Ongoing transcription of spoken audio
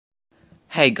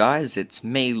Hey guys, it's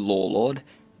me, LoreLord,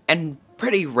 and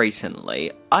pretty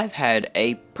recently I've had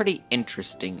a pretty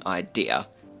interesting idea.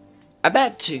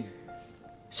 About 2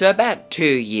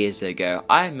 years ago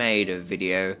I made a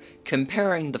video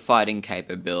comparing the fighting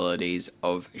capabilities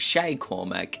of Shay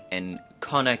Cormac and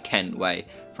Connor Kenway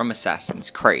from Assassin's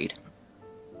Creed.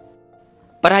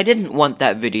 But I didn't want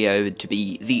that video to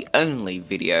be the only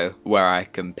video where I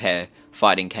compare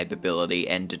fighting capability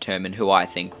and determine who I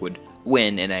think would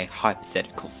win in a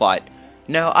hypothetical fight.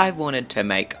 No, I wanted to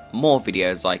make more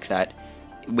videos like that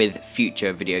with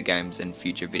future video games and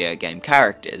future video game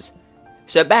characters.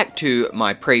 So back to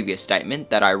my previous statement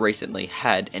that I recently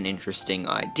had an interesting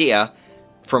idea.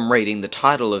 From reading the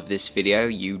title of this video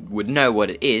you would know what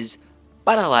it is,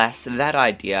 but alas, that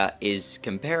idea is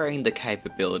comparing the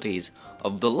capabilities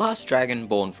of the last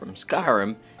Dragonborn from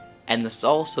Skyrim and the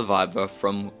sole survivor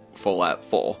from Fallout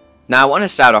 4. Now I want to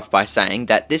start off by saying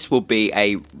that this will be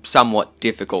a somewhat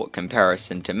difficult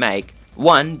comparison to make.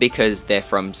 One, because they're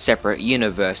from separate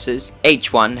universes,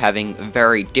 each one having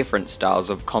very different styles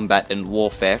of combat and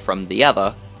warfare from the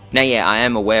other. Now yeah, I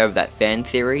am aware of that fan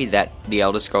theory that the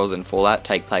Elder Scrolls and Fallout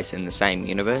take place in the same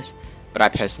universe, but I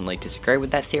personally disagree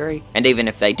with that theory, and even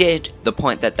if they did, the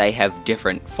point that they have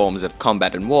different forms of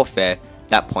combat and warfare,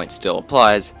 that point still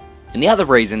applies. And the other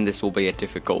reason this will be a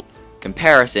difficult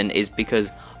comparison is because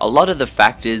a lot of the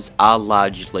factors are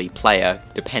largely player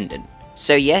dependent.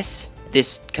 So yes,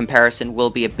 this comparison will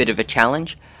be a bit of a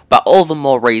challenge, but all the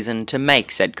more reason to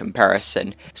make said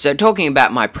comparison. So talking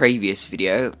about my previous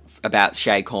video about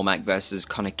Shay Cormac versus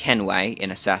Connor Kenway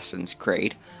in Assassin's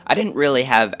Creed, I didn't really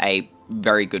have a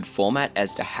very good format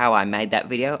as to how I made that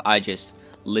video. I just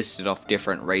listed off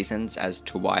different reasons as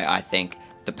to why I think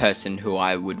the person who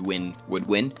I would win would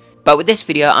win. But with this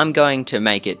video I'm going to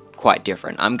make it quite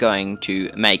different. I'm going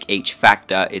to make each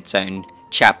factor its own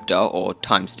chapter or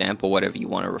timestamp or whatever you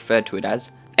want to refer to it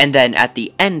as. And then at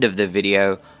the end of the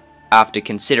video, after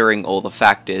considering all the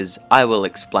factors, I will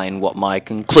explain what my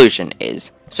conclusion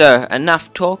is. So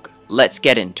enough talk, let's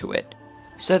get into it.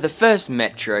 So the first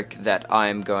metric that I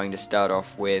am going to start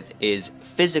off with is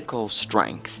physical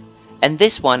strength. And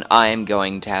this one I am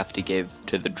going to have to give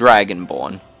to the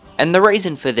Dragonborn. And the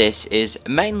reason for this is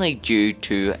mainly due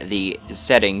to the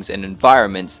settings and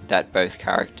environments that both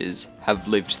characters have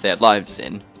lived their lives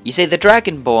in. You see, the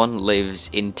Dragonborn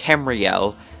lives in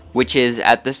Tamriel, which is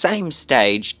at the same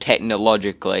stage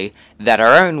technologically that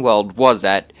our own world was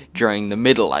at during the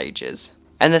Middle Ages.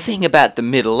 And the thing about the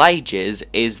Middle Ages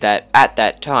is that at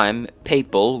that time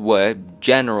people were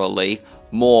generally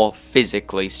more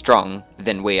physically strong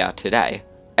than we are today.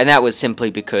 And that was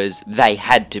simply because they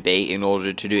had to be in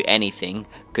order to do anything,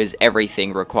 because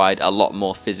everything required a lot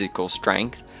more physical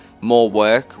strength, more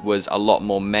work was a lot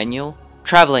more manual,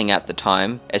 travelling at the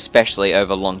time, especially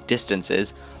over long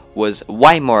distances, was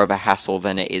way more of a hassle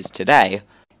than it is today.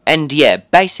 And yeah,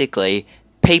 basically,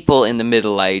 people in the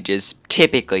Middle Ages,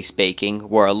 typically speaking,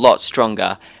 were a lot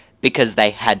stronger because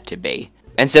they had to be.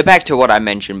 And so back to what I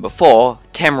mentioned before,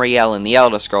 Tamriel in the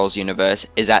Elder Scrolls universe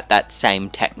is at that same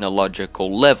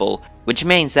technological level, which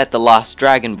means that the last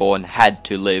Dragonborn had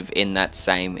to live in that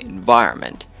same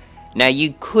environment. Now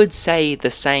you could say the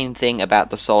same thing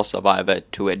about the sole survivor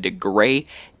to a degree,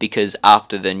 because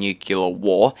after the nuclear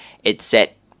war, it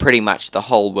set pretty much the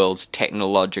whole world's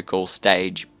technological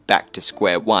stage back to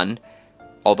square one,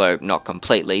 although not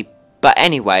completely. But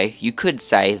anyway, you could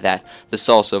say that the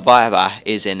sole survivor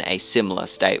is in a similar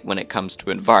state when it comes to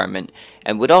environment,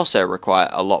 and would also require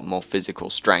a lot more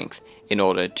physical strength in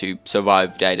order to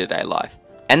survive day-to-day life.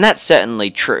 And that's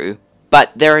certainly true,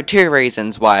 but there are two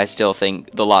reasons why I still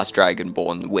think the last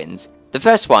Dragonborn wins. The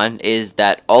first one is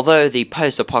that although the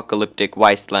post-apocalyptic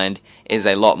wasteland is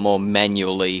a lot more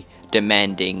manually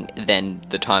demanding than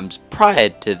the times prior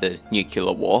to the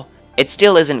nuclear war, it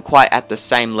still isn't quite at the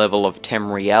same level of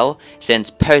Tamriel, since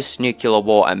post-nuclear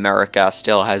war America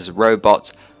still has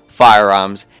robots,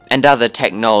 firearms, and other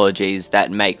technologies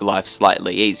that make life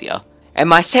slightly easier. And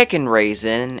my second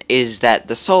reason is that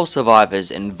the sole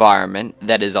survivor's environment,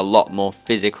 that is a lot more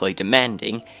physically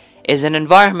demanding, is an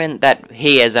environment that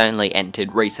he has only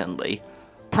entered recently.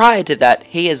 Prior to that,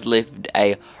 he has lived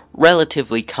a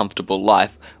relatively comfortable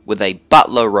life with a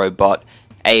butler robot,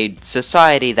 a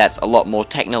society that's a lot more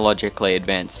technologically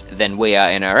advanced than we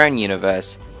are in our own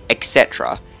universe,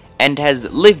 etc., and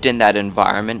has lived in that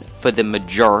environment for the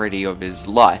majority of his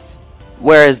life.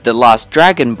 Whereas the last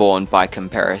Dragonborn, by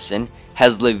comparison,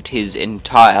 has lived his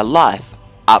entire life,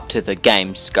 up to the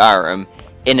game Skyrim,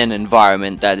 in an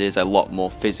environment that is a lot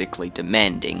more physically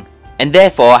demanding, and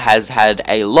therefore has had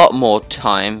a lot more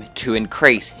time to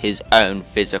increase his own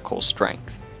physical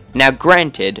strength. Now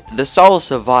granted, the sole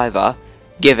survivor,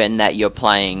 given that you're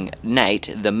playing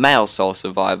Nate, the male sole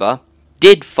survivor,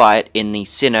 did fight in the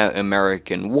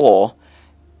Sino-American War,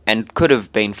 and could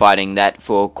have been fighting that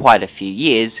for quite a few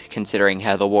years, considering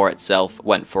how the war itself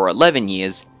went for 11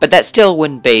 years, but that still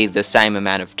wouldn't be the same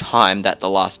amount of time that the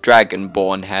last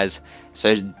Dragonborn has,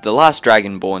 so the last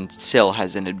Dragonborn still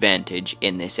has an advantage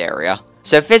in this area.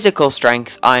 So physical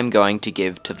strength I'm going to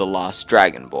give to the last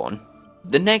Dragonborn.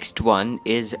 The next one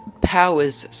is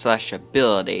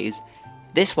powers/abilities.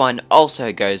 This one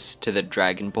also goes to the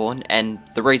Dragonborn, and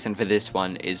the reason for this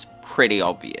one is pretty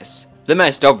obvious. The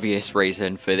most obvious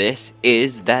reason for this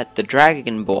is that the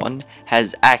Dragonborn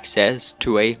has access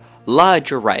to a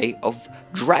large array of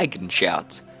dragon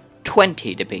shouts,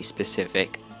 20 to be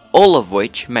specific, all of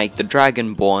which make the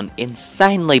Dragonborn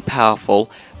insanely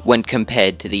powerful when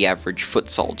compared to the average foot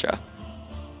soldier.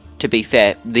 To be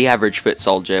fair, the average foot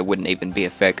soldier wouldn't even be a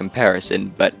fair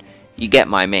comparison, but you get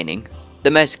my meaning.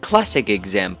 The most classic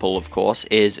example, of course,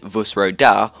 is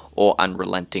Vusrodar, or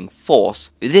Unrelenting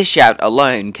Force. This shout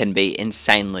alone can be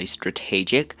insanely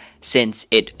strategic, since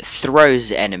it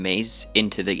throws enemies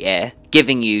into the air,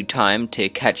 giving you time to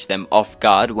catch them off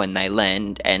guard when they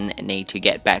land and need to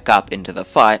get back up into the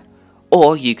fight,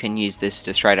 or you can use this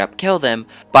to straight up kill them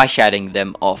by shouting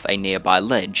them off a nearby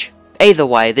ledge. Either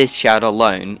way, this shout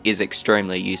alone is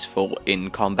extremely useful in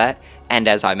combat, and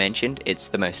as I mentioned, it's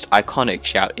the most iconic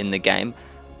shout in the game,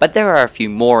 but there are a few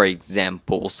more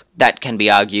examples that can be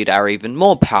argued are even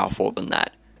more powerful than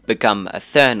that. Become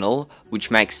Eternal,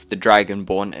 which makes the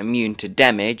Dragonborn immune to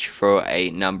damage for a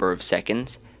number of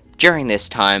seconds. During this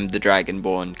time, the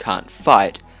Dragonborn can't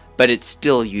fight, but it's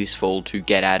still useful to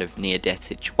get out of near-death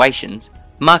situations.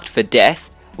 Marked for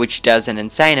Death, which does an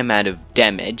insane amount of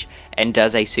damage and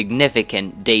does a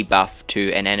significant debuff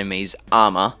to an enemy's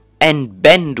armor. And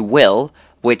Bend Will,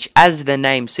 which, as the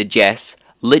name suggests,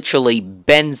 literally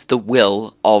bends the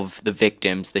will of the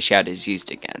victims the shout is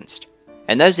used against.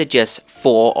 And those are just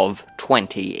 4 of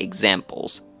 20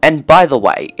 examples. And by the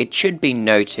way, it should be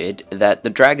noted that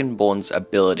the Dragonborn's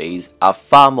abilities are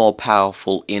far more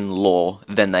powerful in lore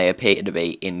than they appear to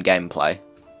be in gameplay.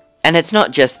 And it's not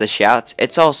just the shouts,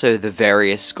 it's also the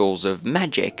various schools of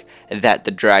magic that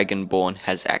the Dragonborn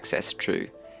has access to.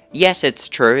 Yes, it's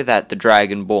true that the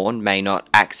Dragonborn may not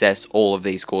access all of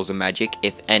these schools of magic,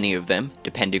 if any of them,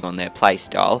 depending on their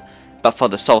playstyle, but for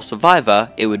the sole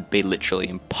survivor, it would be literally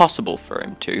impossible for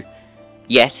him to.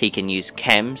 Yes, he can use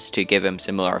chems to give him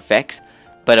similar effects,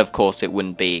 but of course it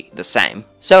wouldn't be the same.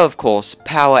 So of course,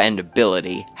 power and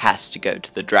ability has to go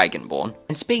to the Dragonborn.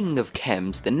 And speaking of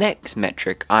chems, the next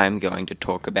metric I am going to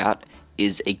talk about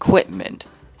is equipment.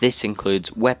 This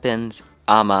includes weapons,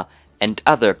 armor, and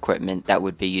other equipment that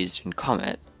would be used in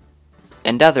combat.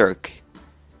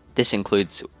 This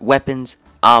includes weapons,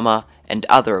 armor, and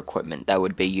other equipment that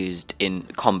would be used in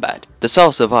combat. The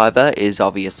sole survivor is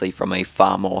obviously from a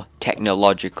far more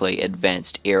technologically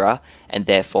advanced era, and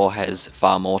therefore has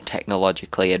far more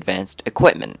technologically advanced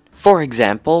equipment. For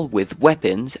example, with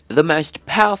weapons, the most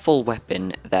powerful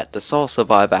weapon that the sole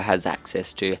survivor has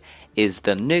access to is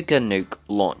the Nuke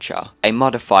launcher, a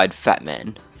modified Fat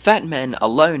Man. Fat Man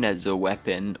alone as a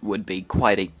weapon would be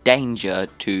quite a danger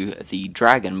to the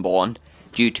Dragonborn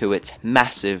due to its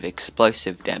massive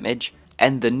explosive damage,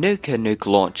 and the Nuke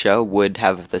launcher would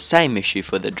have the same issue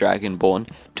for the Dragonborn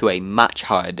to a much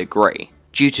higher degree,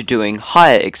 due to doing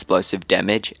higher explosive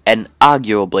damage and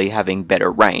arguably having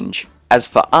better range. As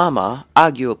for armor,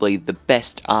 arguably the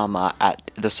best armor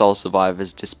at the sole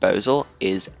survivor's disposal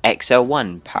is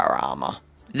XO1 power armor.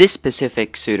 This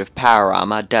specific suit of power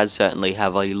armor does certainly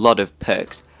have a lot of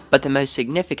perks, but the most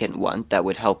significant one that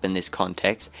would help in this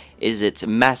context is its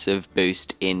massive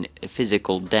boost in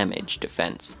physical damage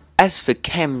defense. As for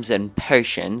chems and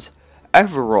potions,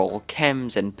 overall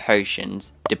chems and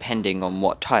potions, depending on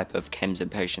what type of chems and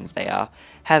potions they are,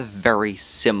 have very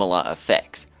similar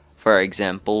effects. For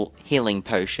example, healing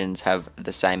potions have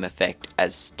the same effect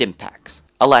as Stimpaks.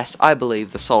 Alas, I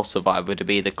believe the sole survivor to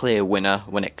be the clear winner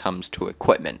when it comes to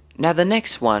equipment. Now the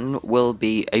next one will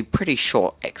be a pretty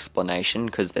short explanation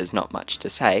because there's not much to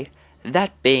say,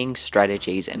 that being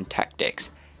strategies and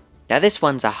tactics. Now this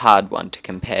one's a hard one to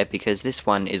compare because this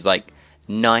one is like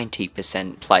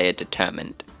 90% player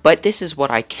determined. But this is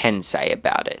what I can say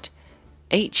about it.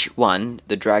 Each one,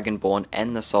 the Dragonborn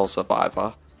and the sole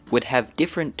survivor, would have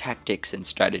different tactics and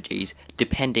strategies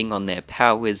depending on their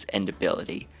powers and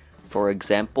ability. For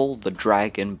example, the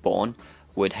Dragonborn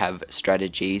would have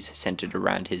strategies centered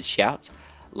around his shouts,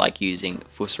 like using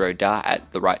Vusrodar at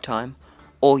the right time,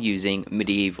 or using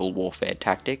medieval warfare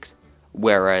tactics,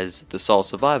 whereas the Sole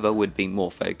Survivor would be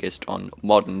more focused on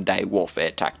modern day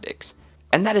warfare tactics.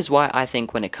 And that is why I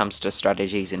think when it comes to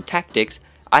strategies and tactics,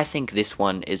 I think this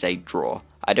one is a draw.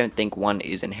 I don't think one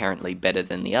is inherently better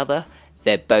than the other,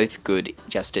 they're both good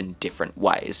just in different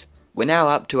ways. We're now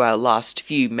up to our last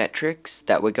few metrics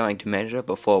that we're going to measure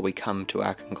before we come to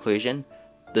our conclusion.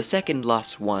 The second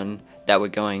last one that we're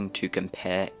going to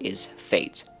compare is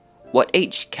Feats. What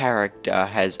each character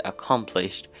has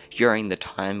accomplished during the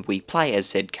time we play as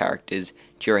said characters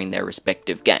during their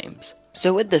respective games.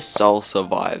 So with the Sole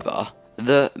Survivor,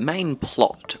 the main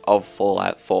plot of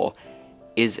Fallout 4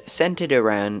 is centered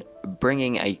around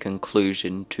bringing a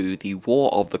conclusion to the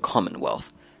War of the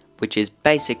Commonwealth, which is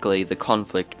basically the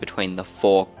conflict between the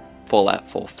four Fallout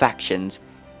 4 factions,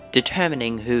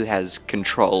 determining who has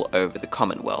control over the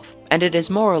Commonwealth. And it is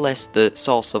more or less the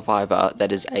Sole Survivor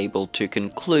that is able to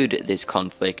conclude this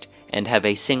conflict and have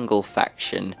a single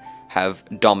faction have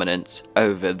dominance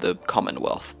over the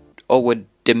Commonwealth. Or would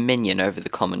dominion over the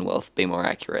Commonwealth be more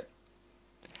accurate?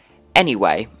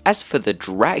 Anyway, as for the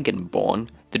Dragonborn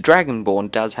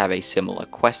does have a similar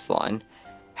questline.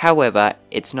 However,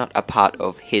 it's not a part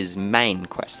of his main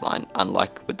questline,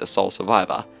 unlike with the Sole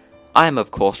Survivor. I am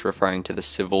of course referring to the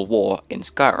Civil War in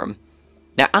Skyrim.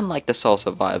 Now, unlike the Sole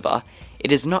Survivor,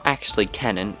 it is not actually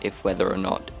canon if whether or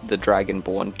not the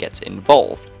Dragonborn gets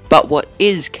involved. But what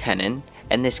is canon,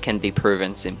 and this can be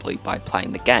proven simply by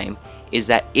playing the game, is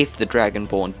that if the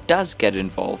Dragonborn does get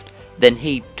involved, then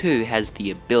he too has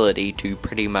the ability to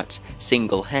pretty much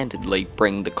single-handedly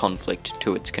bring the conflict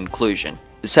to its conclusion.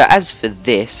 So as for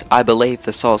this, I believe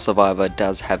the Sole Survivor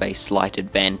does have a slight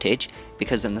advantage,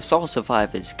 because in the Sole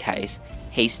Survivor's case,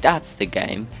 he starts the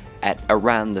game at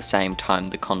around the same time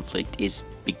the conflict is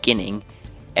beginning,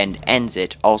 and ends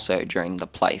it also during the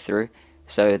playthrough,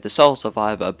 so the Sole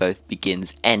Survivor both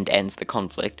begins and ends the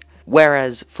conflict,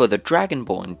 whereas for the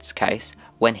Dragonborn's case,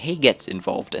 when he gets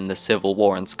involved in the Civil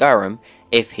War in Skyrim,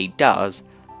 if he does,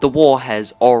 the war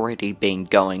has already been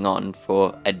going on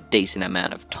for a decent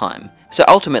amount of time. So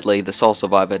ultimately, the Sole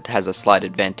Survivor has a slight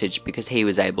advantage because he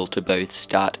was able to both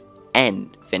start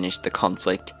and finish the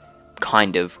conflict,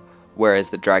 kind of, whereas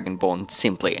the Dragonborn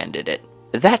simply ended it.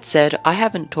 That said, I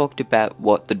haven't talked about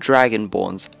what the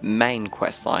Dragonborn's main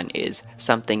questline is,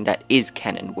 something that is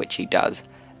canon which he does.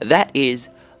 That is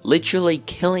literally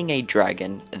killing a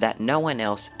dragon that no one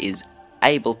else is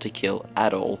able to kill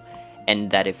at all, and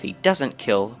that if he doesn't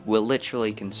kill, will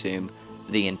literally consume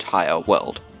the entire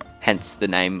world. Hence the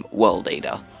name World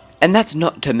Eater. And that's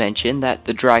not to mention that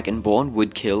the Dragonborn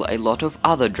would kill a lot of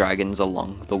other dragons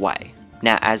along the way.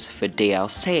 Now as for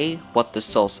DLC, what the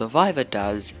Sole Survivor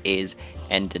does is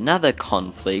end another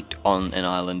conflict on an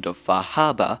island of Far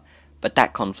Harbor, but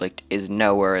that conflict is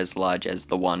nowhere as large as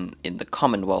the one in the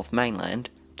Commonwealth mainland,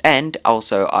 and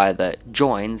also either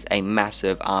joins a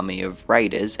massive army of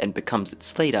raiders and becomes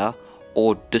its leader,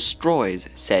 or destroys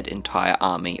said entire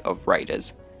army of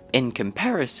raiders. In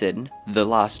comparison, the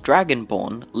last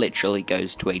Dragonborn literally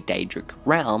goes to a Daedric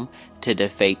realm to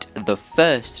defeat the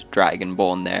first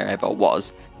Dragonborn there ever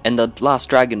was, and the last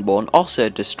Dragonborn also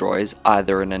destroys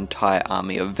either an entire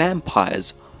army of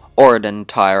vampires or an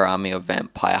entire army of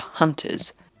vampire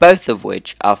hunters, both of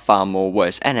which are far more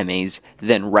worse enemies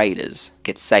than raiders.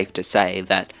 It's safe to say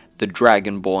that the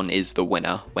Dragonborn is the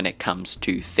winner when it comes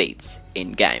to feats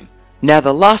in-game. Now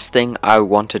the last thing I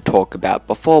want to talk about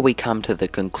before we come to the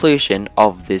conclusion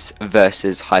of this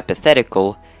versus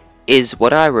hypothetical is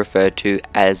what I refer to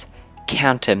as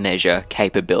countermeasure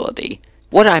capability.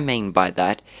 What I mean by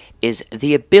that is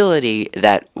the ability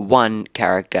that one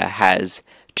character has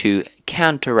to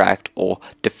counteract or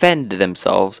defend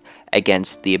themselves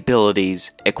against the abilities,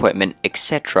 equipment,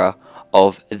 etc.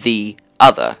 of the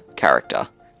other character.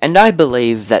 And I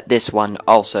believe that this one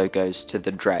also goes to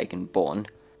the Dragonborn.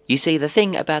 You see, the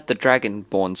thing about the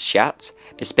Dragonborn's shouts,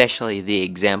 especially the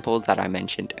examples that I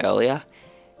mentioned earlier,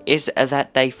 is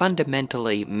that they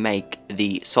fundamentally make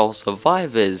the Sole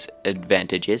Survivor's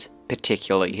advantages,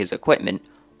 particularly his equipment,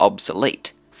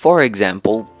 obsolete. For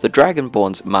example, the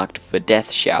Dragonborn's Marked for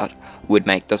Death shout would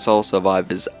make the Sole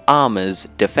Survivor's armor's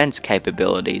defense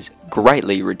capabilities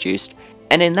greatly reduced,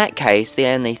 and in that case the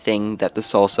only thing that the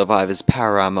Sole Survivor's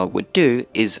power armor would do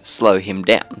is slow him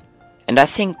down. And I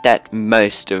think that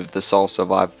most of the Sole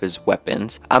Survivor's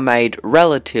weapons are made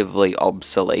relatively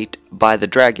obsolete by the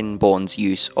Dragonborn's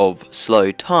use of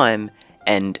slow time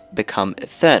and become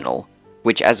eternal,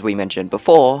 which, as we mentioned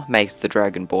before, makes the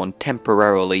Dragonborn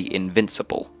temporarily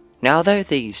invincible. Now, though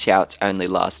these shouts only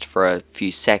last for a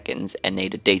few seconds and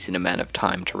need a decent amount of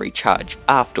time to recharge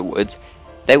afterwards,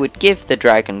 They would give the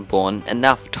Dragonborn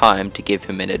enough time to give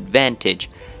him an advantage,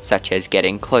 such as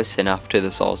getting close enough to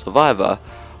the sole survivor,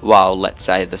 while let's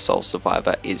say the sole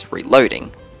survivor is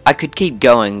reloading. I could keep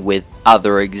going with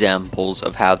other examples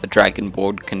of how the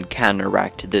Dragonborn can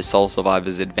counteract the sole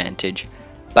survivor's advantage,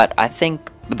 but I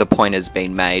think the point has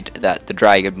been made that the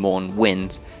Dragonborn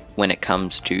wins when it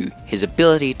comes to his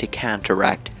ability to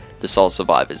counteract the sole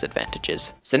survivor's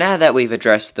advantages. So now that we've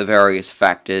addressed the various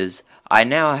factors, I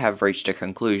now have reached a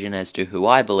conclusion as to who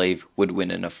I believe would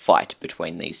win in a fight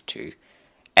between these two.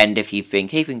 And if you've been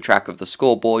keeping track of the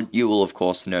scoreboard, you will of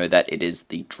course know that it is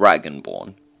the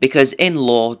Dragonborn. Because in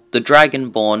lore, the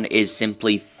Dragonborn is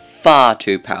simply far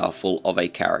too powerful of a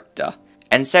character.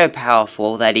 And so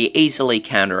powerful that he easily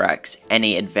counteracts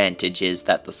any advantages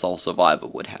that the sole survivor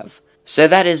would have. So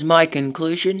that is my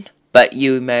conclusion. But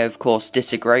you may of course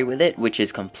disagree with it, which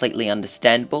is completely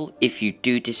understandable. If you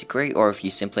do disagree, or if you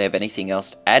simply have anything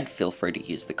else to add, feel free to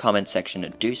use the comment section to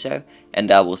do so, and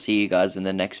I will see you guys in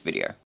the next video.